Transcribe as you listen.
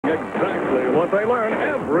exactly what they learn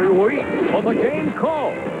every week on the game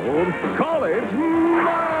called College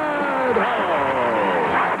Madhouse.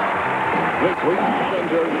 This week's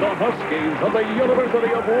challengers, the Huskies of the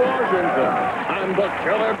University of Washington and the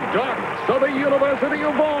Killer Ducks of the University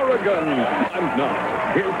of Oregon. And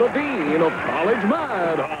now, here's the Dean of College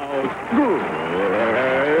Madhouse,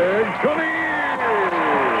 Greg Kinnear.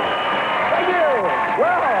 Thank you.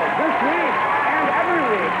 Well, this week and every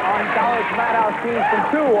week on College Madhouse, teams from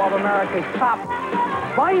two of America's top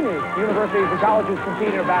finest universities and colleges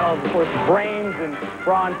compete in a battle of course, brains and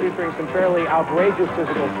brawn, featuring some fairly outrageous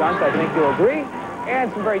physical stunts, I think you'll agree,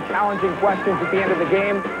 and some very challenging questions at the end of the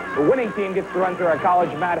game. The winning team gets to run through our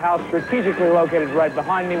College Madhouse, strategically located right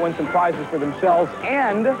behind me, win some prizes for themselves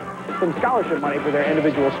and some scholarship money for their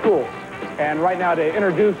individual schools. And right now, to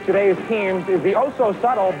introduce today's teams is the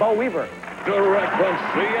oh-so-subtle Bo Weaver. Direct from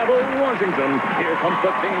Seattle, Washington, here comes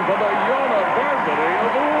the team from the University of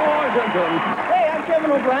Washington. Hey, I'm Kevin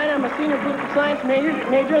O'Brien. I'm a senior political science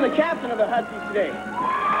major and the captain of the Huskies today.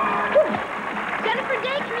 Jennifer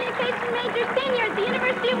Day, communication major senior at the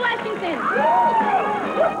University of Washington.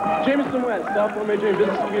 Jameson West, sophomore major in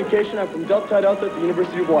business communication. I'm from Delta Delta at the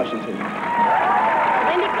University of Washington.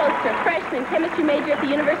 Wendy Koster, freshman chemistry major at the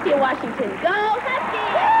University of Washington. Go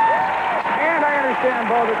Huskies! And I understand,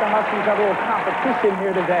 Bo, that the Huskies have a little competition here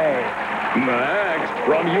today. Next,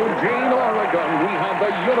 from Eugene, Oregon, we have the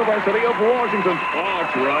University of Washington's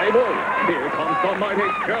arch rival. Here comes the mighty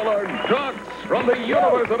Killer Ducks from the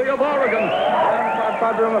University of Oregon. I'm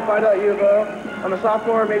Todd Broom of Phi Delta U of O. I'm a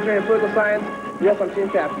sophomore majoring in political science. Yes, I'm team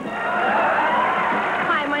captain.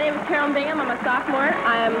 Hi, my name is Carolyn Bingham. I'm a sophomore.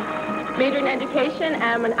 I'm majoring in education, and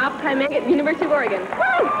I'm an Alpine at the University of Oregon.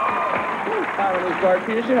 Woo! Hi, my name is Bart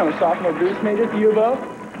Peterson. I'm a sophomore business major at the U of O.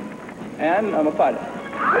 And I'm a Phi Delta.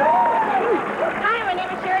 Hi, my name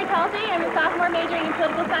is Sherry Tulsey. I'm a sophomore majoring in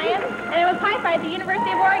political science, and I'm a Pi Phi at the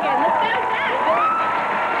University of Oregon. Let's go, Zach!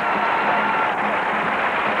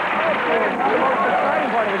 The most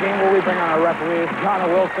exciting part of the game where we bring on our referees, Donna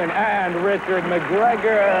Wilson and Richard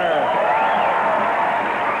McGregor.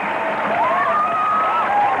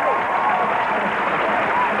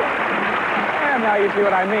 And now you see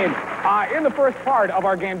what I mean. In the first part of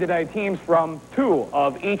our game today, teams from three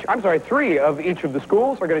of each of the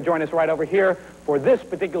schools are going to join us right over here for this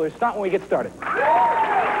particular stunt when we get started.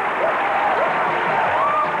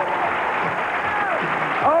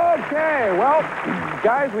 Okay, well,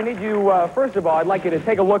 guys, we need you, first of all, I'd like you to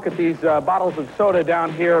take a look at these bottles of soda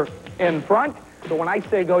down here in front. So when I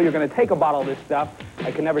say go, you're going to take a bottle of this stuff.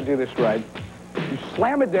 I can never do this right. You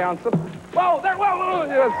slam it down. Something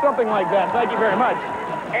like that. Thank you very much.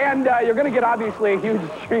 And you're going to get, obviously, a huge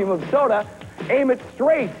stream of soda. Aim it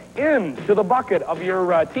straight into the bucket of your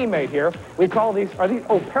teammate here. We call these,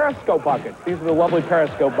 Periscope buckets. These are the lovely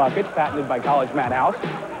Periscope buckets, patented by College Madhouse.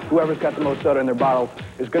 Whoever's got the most soda in their bottles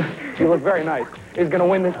is going to, you look very nice, is going to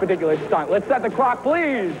win this particular stunt. Let's set the clock,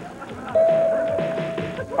 please.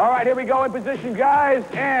 All right, here we go in position, guys.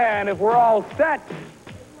 And if we're all set,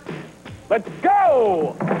 let's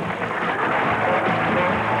go.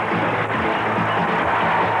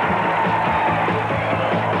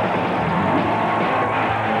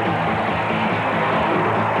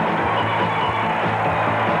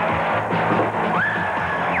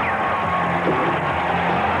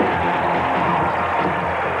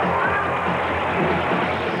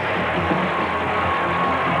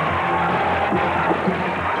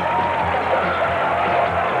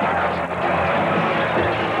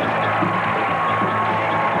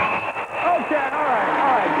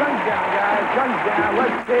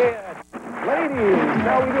 Let's see it. Ladies,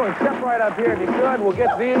 how are we doing? Step right up here if you could. We'll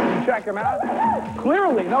get these and check them out.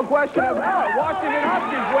 Clearly, no question about it. Washington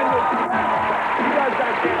Huskies win this. You guys got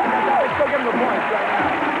a chance. Let's go give them the points right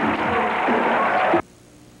now.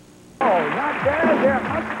 Oh, not bad there,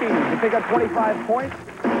 Huskies. You pick up 25 points.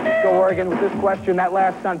 Let's go Oregon with this question. That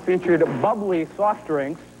last stunt featured bubbly soft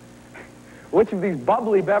drinks. Which of these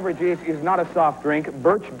bubbly beverages is not a soft drink?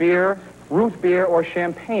 Birch beer, root beer, or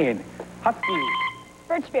champagne? Huskies.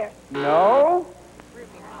 Birch beer. No.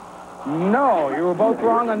 No, you were both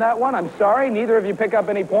wrong on that one. I'm sorry. Neither of you pick up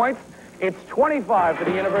any points. It's 25 for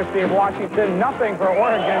the University of Washington, nothing for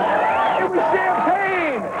Oregon. It was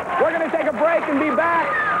champagne. We're going to take a break and be back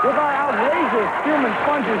with our outrageous human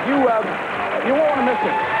sponges. You won't want to miss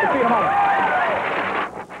it. We'll see you in a moment.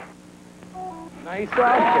 Nice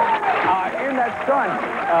outfit. In that stunt,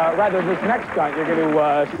 rather this next stunt, you're going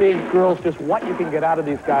to see, girls, just what you can get out of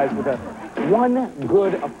these guys with one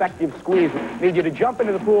good, effective squeeze. Need you to jump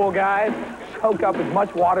into the pool, guys, soak up as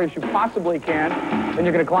much water as you possibly can. Then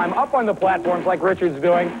you're going to climb up on the platforms like Richard's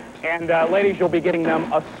doing, And ladies, you'll be getting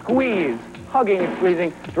them a squeeze, hugging and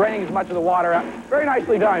squeezing, draining as much of the water out. Very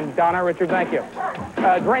nicely done, Donna, Richard, thank you.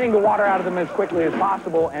 Draining the water out of them as quickly as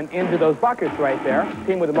possible and into those buckets right there.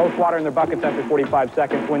 Team with the most water in their buckets after 45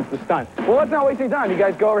 seconds wins the stunt. Well, let's not waste any time. You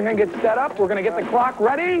guys go over here and get set up. We're going to get the clock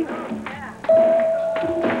ready.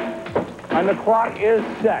 And the clock is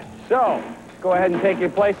set. So, go ahead and take your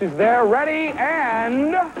places there. Ready,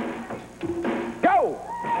 and go!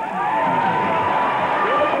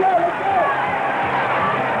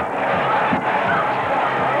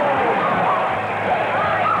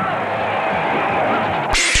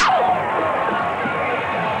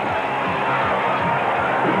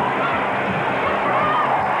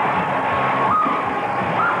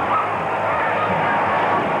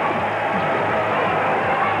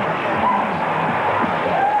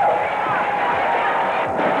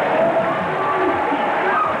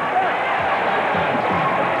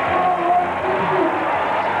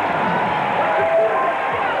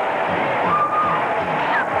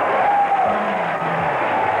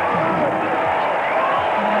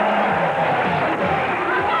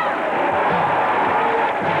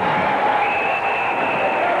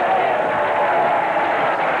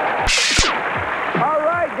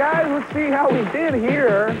 See how we did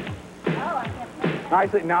here.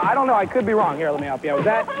 Now, I don't know. I could be wrong. Here, let me help you out with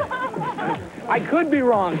that. I could be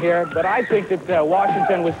wrong here, but I think that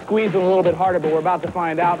Washington was squeezing a little bit harder, but we're about to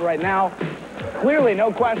find out right now. Clearly,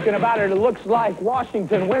 no question about it. It looks like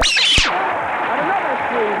Washington wins. And another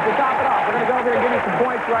squeeze to top it off. We're going to go over here and give you some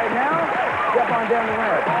points right now. Step on down the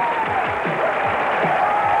ramp.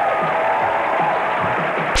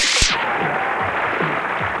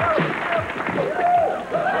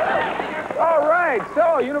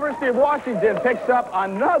 So, University of Washington picks up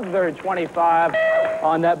another 25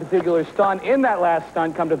 on that particular stunt. In that last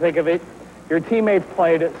stunt, come to think of it, your teammates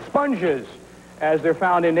played sponges. As they're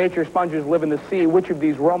found in nature, sponges live in the sea. Which of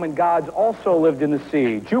these Roman gods also lived in the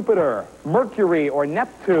sea? Jupiter, Mercury, or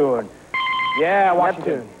Neptune? Yeah,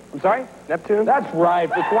 Washington. Neptune. I'm sorry? Neptune? That's right,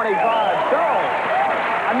 for 25. So,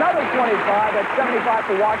 another 25. That's 75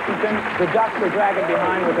 for Washington. The Ducks are dragging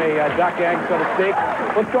behind with a duck egg, so to speak.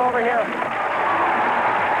 Let's go over here.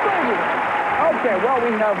 Okay, well,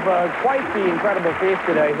 we have quite the incredible feast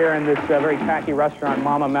today here in this very tacky restaurant,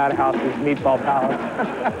 Mama Madhouse's Meatball Palace.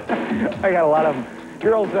 I got a lot of them.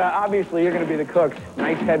 Girls, obviously, you're going to be the cooks.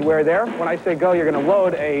 Nice headwear there. When I say go, you're going to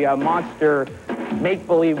load a monster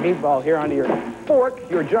make-believe meatball here onto your fork,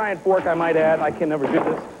 your giant fork, I might add. I can never do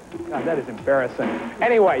this. God, that is embarrassing.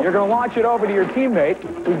 Anyway, you're going to launch it over to your teammate,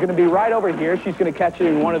 who's going to be right over here. She's going to catch it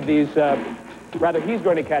in one of these... Rather, he's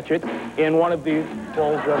going to catch it in one of these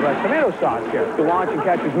bowls of tomato sauce here. To launch and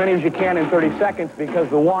catch as many as you can in 30 seconds, because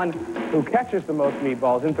the one who catches the most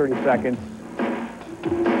meatballs in 30 seconds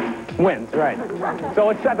wins, right? So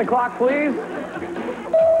let's set the clock, please.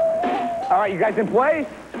 All right, you guys in place?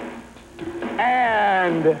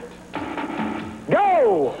 And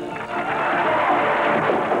go!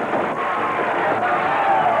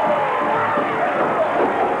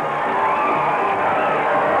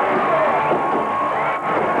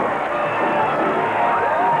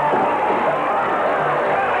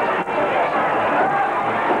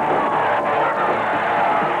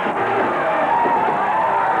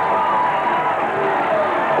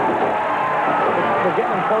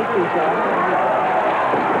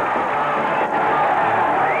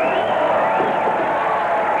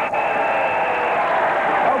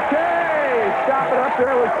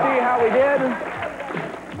 Let's see how we did.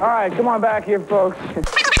 All right, come on back here, folks.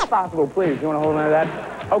 If possible, please. You want to hold on to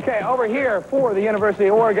that? Okay, over here for the University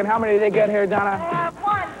of Oregon. How many did they get here, Donna?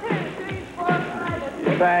 1, 2, 3, 4,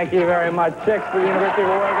 5. Thank you very much. 6 for the University of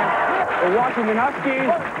Oregon. The Washington Huskies.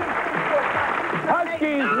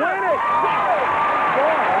 Huskies win it.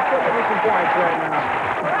 Boy, let's go give you some points right now.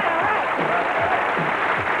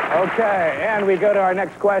 Okay, and we go to our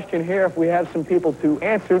next question here. If we have some people to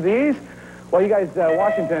answer these. Well, you guys,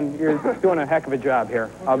 Washington, you're doing a heck of a job here.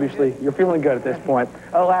 Obviously, you're feeling good at this point.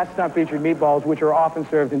 Last stunt featured meatballs, which are often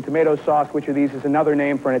served in tomato sauce. Which of these is another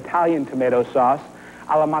name for an Italian tomato sauce?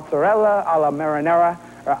 Alla mozzarella, alla marinara,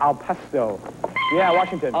 or al pesto? Yeah,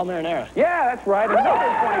 Washington. Al marinara. Yeah, that's right. Another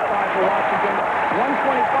 25 for Washington.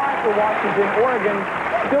 125 for Washington. Oregon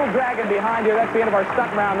still dragging behind here. That's the end of our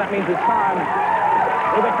stunt round. That means it's time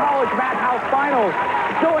for the College Madhouse Finals.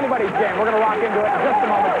 Still anybody's game. We're going to rock into it in just a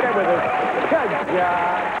moment. Stay with us. Good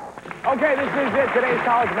job. Okay, this is it. Today's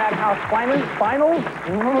College Madhouse Finals.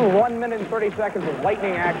 1 minute and 30 seconds of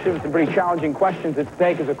lightning action. Some pretty challenging questions at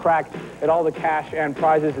stake as a crack at all the cash and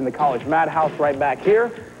prizes in the College Madhouse right back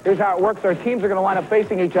here. Here's how it works. Our teams are going to line up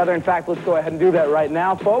facing each other. In fact, let's go ahead and do that right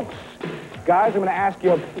now, folks. Guys, I'm going to ask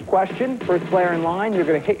you a question. First player in line, you're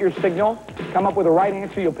going to hit your signal. Come up with the right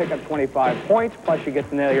answer, you'll pick up 25 points. Plus, you get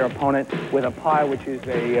to nail your opponent with a pie, which is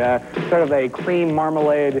a sort of a cream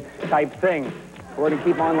marmalade type thing. We're going to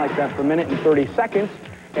keep on like that for a minute and 30 seconds.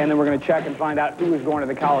 And then we're going to check and find out who is going to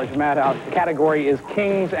the College Madhouse. The category is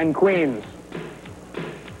Kings and Queens.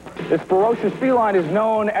 This ferocious feline is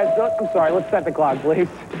known as the... I'm sorry, let's set the clock, please.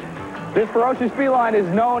 This ferocious feline is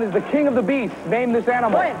known as the king of the beasts. Name this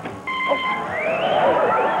animal. Lion.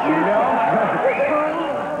 You know?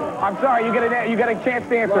 I'm sorry, you get a chance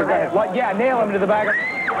to answer. Go ahead. Well, yeah, nail him into the bag.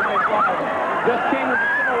 This king was a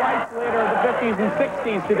civil rights leader of the 50s and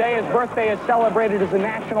 60s. Today, his birthday is celebrated as a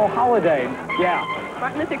national holiday. Yeah.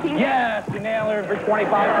 Martin Luther King. Yes, you nailed it for 25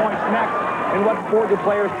 points. Next, in what sport do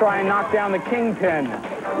players try and knock down the kingpin?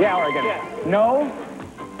 Yeah, Oregon. Yes. No?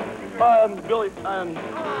 Bowling.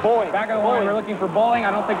 Back of the line, we're looking for bowling. I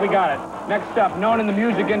don't think we got it. Next up, known in the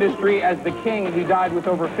music industry as the King, he died with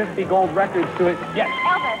over 50 gold records to it. Yes.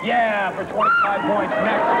 Elvis. Yeah, for 25 points.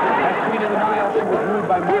 Next, as Queen of the Nile, she was wooed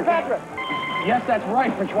by Mark. Cleopatra. Yes, that's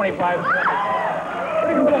right, for 25 points.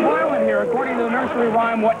 Getting a little violent here. According to the nursery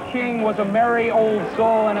rhyme, what king was a merry old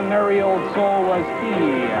soul, and a merry old soul was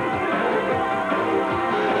he?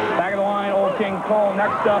 Back of the line, Old King Cole.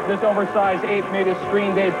 Next up, this oversized ape made his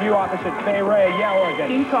screen debut opposite Fay Ray. Yeah, Oregon.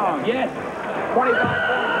 King Kong. Yes. 25 points.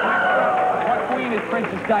 Next up, what queen is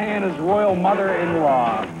Princess Diana's royal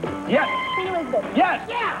mother-in-law? Yes. Queen Elizabeth. Yes.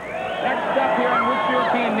 Yeah. Next up here, in which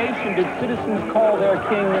European nation did citizens call their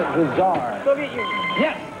king the Tsar? Soviet Union.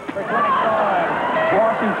 Yes. For 25.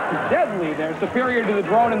 Washington's deadly. They're superior to the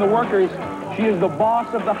drone and the workers. She is the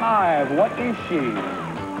boss of the hive. What is she?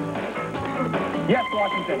 Yes,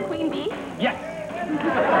 Washington. Queen Bee. Yes.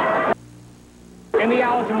 In the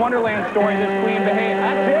Alice in Wonderland story, this queen behaved.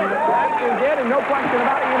 That's it. That is it, and no question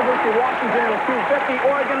about it. University of Washington was 250.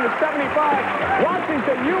 Oregon was 75.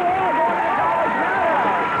 Washington, you all going to the College Madhouse.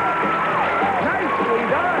 Nicely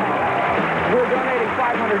done. We're donating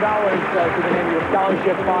 $500 to the name of your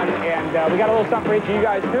scholarship fund, and we got a little something for each of you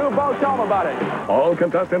guys, too. Bo, tell them about it. All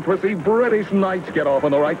contestants receive British Knights. Get off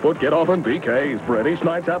on the right foot, get off on BKs. British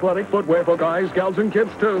Knights athletic footwear for guys, gals, and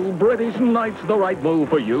kids, too. British Knights, the right move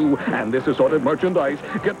for you. And this assorted merchandise,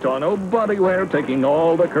 Gitano bodywear, taking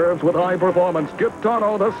all the curves with high performance.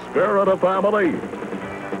 Gitano, the spirit of family. Oregon,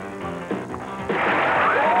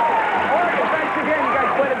 thanks again. You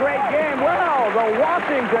guys played a great game. Well, the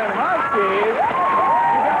Washington Huskies, you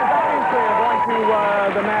guys obviously are going to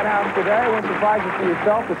the Madhouse today. Win some prizes for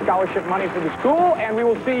yourself, the scholarship money for the school, and we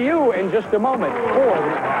will see you in just a moment for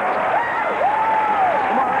the Madhouse.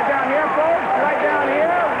 Come on, right down here, folks. Right down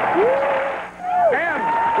here. And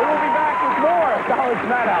we will be back with more College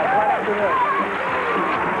Madhouse right after this.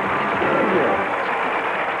 Thank you.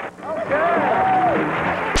 Okay.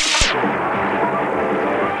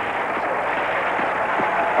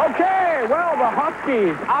 Okay, well, the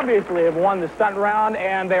Huskies obviously have won the stunt round,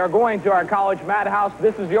 and they are going to our College Madhouse.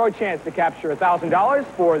 This is your chance to capture $1,000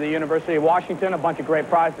 for the University of Washington, a bunch of great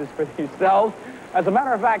prizes for yourselves. As a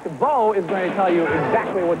matter of fact, Bo is going to tell you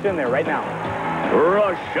exactly what's in there right now.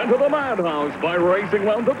 Rush into the Madhouse by racing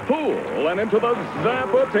round the pool and into the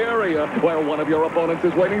Zapateria, where one of your opponents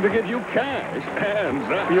is waiting to give you cash and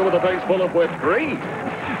zap you with a face full of whipped cream.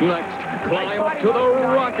 Next, climb up to the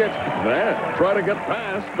rocket. Then, try to get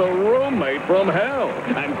past the roommate from hell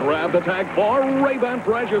and grab the tag for Ray-Ban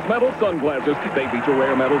Precious Metal Sunglasses. They feature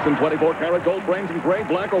rare metals in 24-karat gold frames in gray,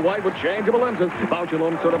 black, or white with changeable lenses.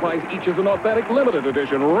 Bauchelum certifies each as an authentic limited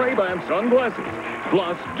edition Ray-Ban sunglasses.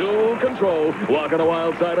 Plus, dual control. Walk on the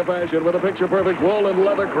wild side of fashion with a picture-perfect wool and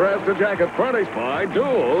leather Cresta jacket furnished by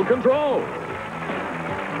Dual Control.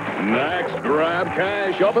 Next, grab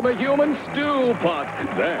cash up in the human stew pot.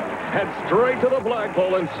 Then, head straight to the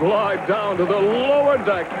flagpole and slide down to the lower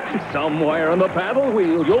deck. Somewhere in the paddle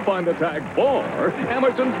wheel, you'll find the tag for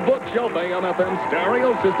Emerson's Bookshelf AM/FM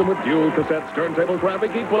stereo system with dual cassettes, turntable,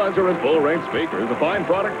 graphic equalizer, and full-range speakers. A fine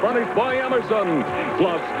product furnished by Emerson.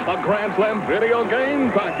 Plus, a Grand Slam video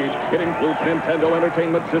game package. It includes Nintendo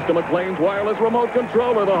Entertainment System acclaimed wireless remote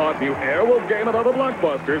controller, the hot new Airwolf game, and other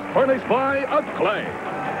blockbusters furnished by Acclaim.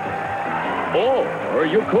 Or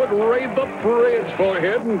you could raid the fridge for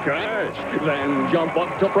hidden cash. Then jump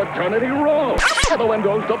up to Fraternity Row to the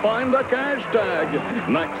windows to find the cash tag.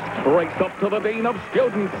 Next, race up to the Dean of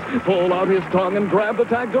Students. Pull out his tongue and grab the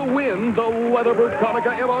tag to win the Weatherford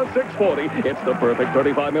Konica MR640. It's the perfect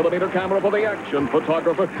 35mm camera for the action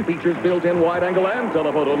photographer. Features built-in wide-angle and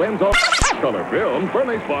telephoto lens on color film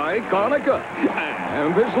furnished by Konica.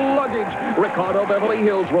 And his luggage, Ricardo Beverly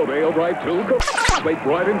Hills Rodeo Drive 2. lightweight,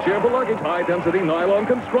 bright and cheerful luggage, high-density nylon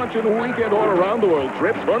construction, weekend or around-the-world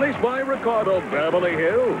trips furnished by Ricardo, Beverly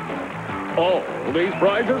Hills. All these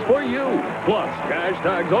prizes for you, plus cash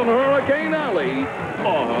tags on Hurricane Alley,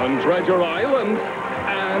 on Treasure Island,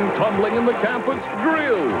 and tumbling in the campus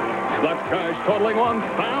grill. That's cash totaling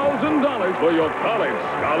 $1,000 for your college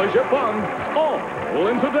scholarship fund, all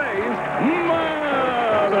in today's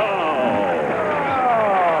Madhouse.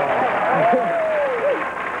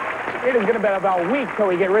 It is going to be about a week till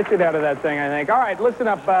we get Richard out of that thing, I think. All right, listen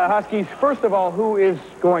up, Huskies. First of all, who is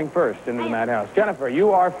going first into the Madhouse? Jennifer, you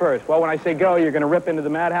are first. Well, when I say go, you're going to rip into the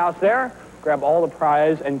Madhouse there, grab all the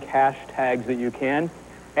prize and cash tags that you can,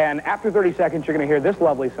 and after 30 seconds, you're going to hear this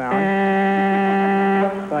lovely sound.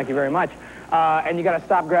 Thank you very much. And you got to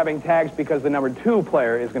stop grabbing tags because the number 2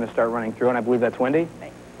 player is going to start running through, and I believe that's Wendy.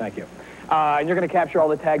 Thank you. And you're going to capture all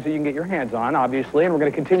the tags that you can get your hands on, obviously, and we're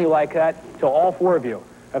going to continue like that till all 4 of you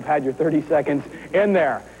have had your 30 seconds in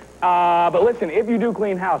there. But listen, if you do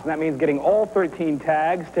clean house, and that means getting all 13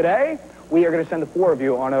 tags today, we are going to send the 4 of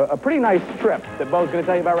you on a pretty nice trip that Bo's going to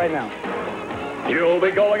tell you about right now. You'll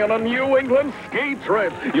be going on a New England ski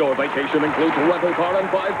trip. Your vacation includes a rental car and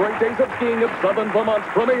 5 great days of skiing at Southern Vermont's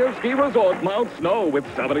premier ski resort, Mount Snow. With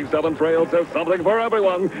 77 trails, there's something for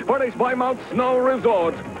everyone. Furnished by Mount Snow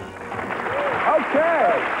Resort. Okay.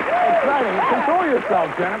 Exciting. Control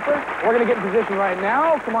yourself, Jennifer. We're going to get in position right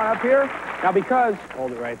now. Come on up here. Now, because,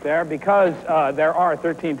 hold it right there, because there are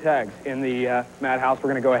 13 tags in the Madhouse, we're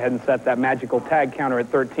going to go ahead and set that magical tag counter at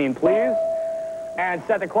 13, please. And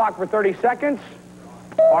set the clock for 30 seconds.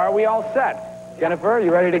 Are we all set? Jennifer,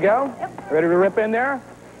 you ready to go? Yep. Ready to rip in there?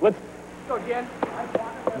 Let's go, Jen.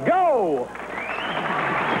 Go!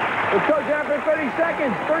 Let's go, Jennifer. 30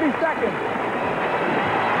 seconds. 30 seconds.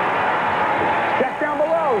 Check down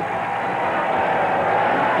below.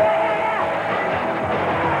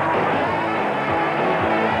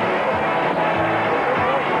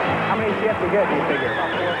 How many do you have to get, do you figure?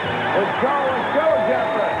 Let's go,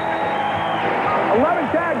 Jennifer. 11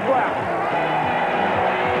 tags left.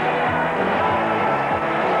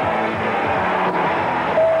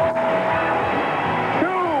 2,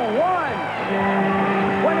 1.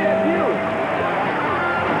 Wendy, that's you.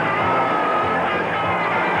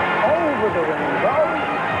 Over the rainbow.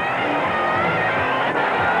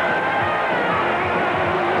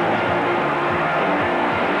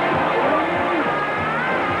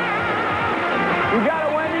 You got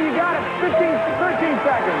it, Wendy, you got it. 13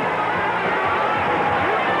 seconds.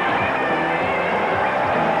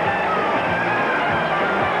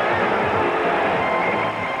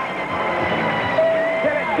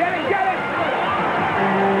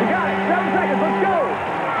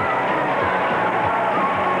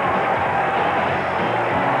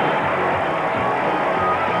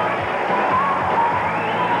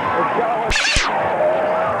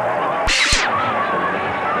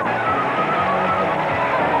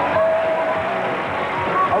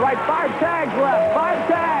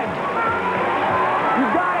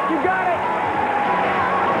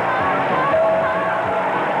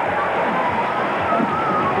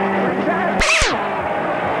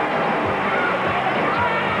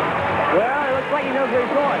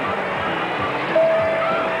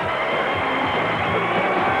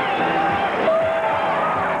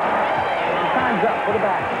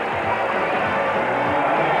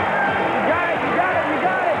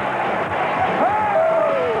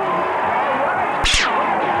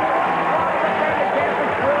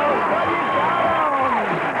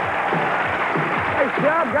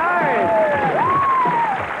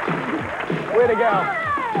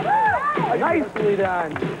 Nicely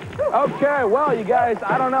done. Okay, well, you guys,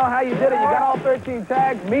 I don't know how you did it. You got all 13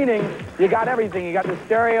 tags, meaning you got everything. You got the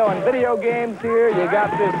stereo and video games here. You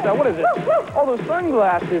got this, what is it? All those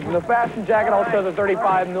sunglasses and the fashion jacket, also the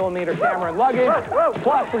 35mm camera and luggage.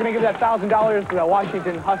 Plus, we're going to give that $1,000 to the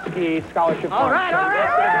Washington Husky Scholarship Fund. All right. Okay,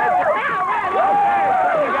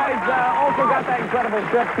 so you guys also got that incredible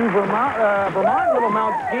trip to Vermont, little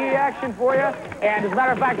Mount Ski action for you. And as a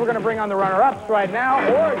matter of fact, we're going to bring on the runner-ups right now.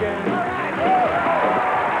 Oregon.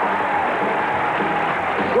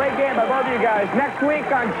 Great game by both of you guys. Next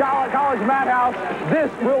week on College Madhouse, this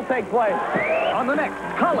will take place. On the next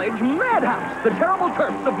College Madhouse, the terrible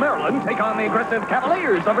Terps of Maryland take on the aggressive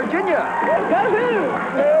Cavaliers of Virginia.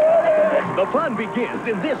 The fun begins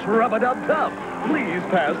in this rub-a-dub tub. Please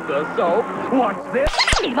pass the soap. What's this?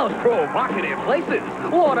 Most provocative places.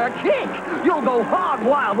 What a kick! You'll go hog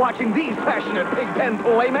wild watching these passionate pig-pen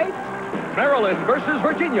playmates. Maryland versus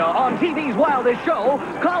Virginia on TV's wildest show,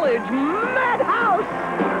 College Madhouse.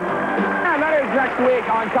 And that is next week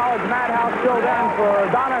on College Madhouse. Till then, for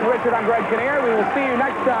Donna and Richard, I'm Greg Kinnear. We will see you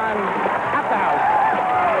next time. the house.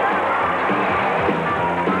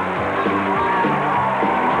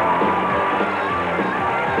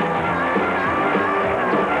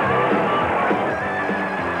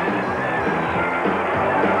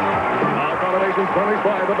 Accommodations furnished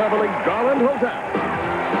by the Beverly Garland Hotel.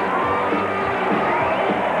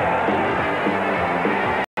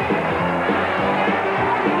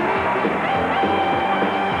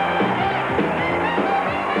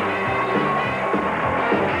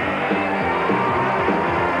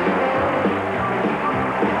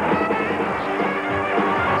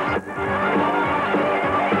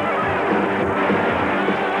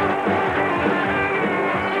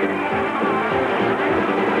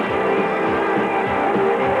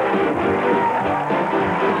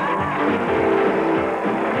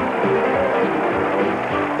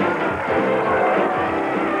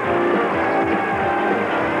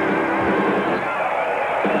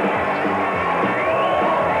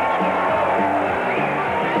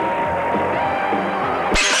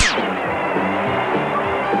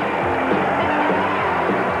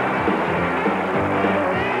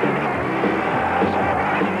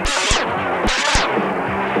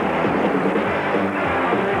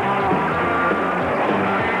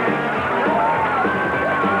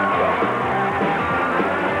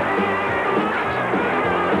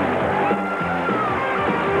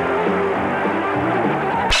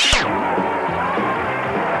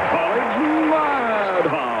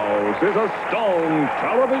 Is a Stone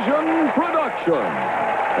Television production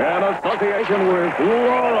in association with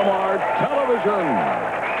Lorimar Television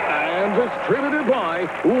and distributed by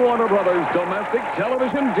Warner Brothers Domestic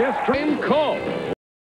Television Distribution Co.